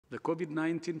The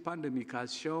COVID-19 pandemic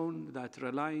has shown that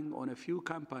relying on a few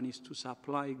companies to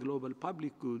supply global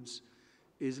public goods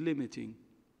is limiting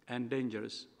and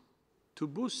dangerous. To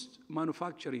boost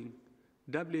manufacturing,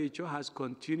 WHO has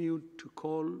continued to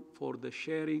call for the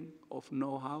sharing of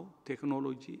know-how,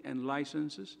 technology, and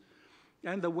licenses,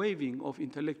 and the waiving of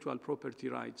intellectual property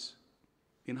rights.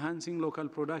 Enhancing local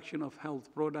production of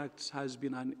health products has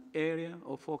been an area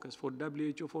of focus for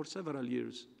WHO for several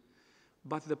years,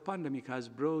 but the pandemic has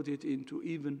brought it into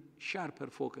even sharper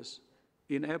focus.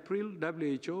 In April,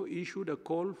 WHO issued a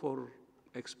call for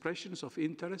expressions of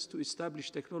interest to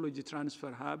establish technology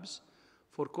transfer hubs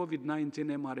for COVID-19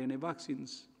 mRNA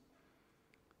vaccines.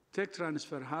 Tech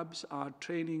transfer hubs are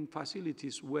training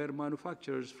facilities where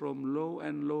manufacturers from low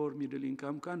and lower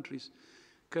middle-income countries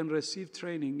can receive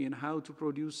training in how to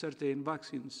produce certain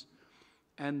vaccines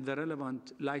and the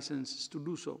relevant licenses to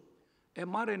do so.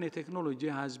 mRNA technology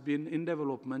has been in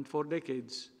development for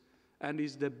decades and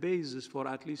is the basis for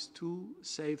at least 2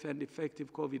 safe and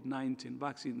effective COVID-19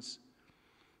 vaccines.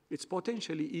 It's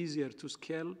potentially easier to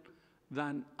scale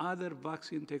than other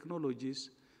vaccine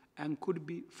technologies and could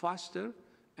be faster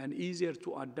and easier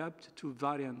to adapt to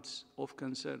variants of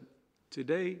concern.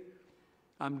 Today,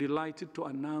 I'm delighted to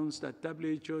announce that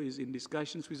WHO is in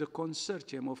discussions with a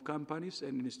consortium of companies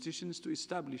and institutions to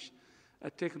establish a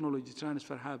technology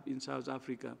transfer hub in South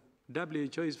Africa.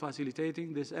 WHO is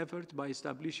facilitating this effort by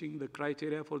establishing the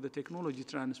criteria for the technology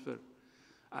transfer,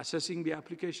 assessing the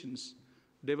applications,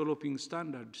 developing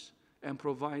standards, and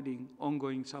providing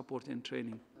ongoing support and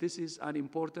training. This is an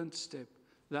important step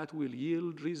that will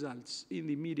yield results in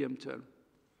the medium term.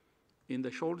 In the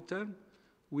short term,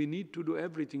 we need to do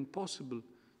everything possible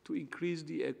to increase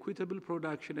the equitable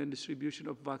production and distribution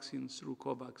of vaccines through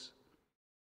COVAX.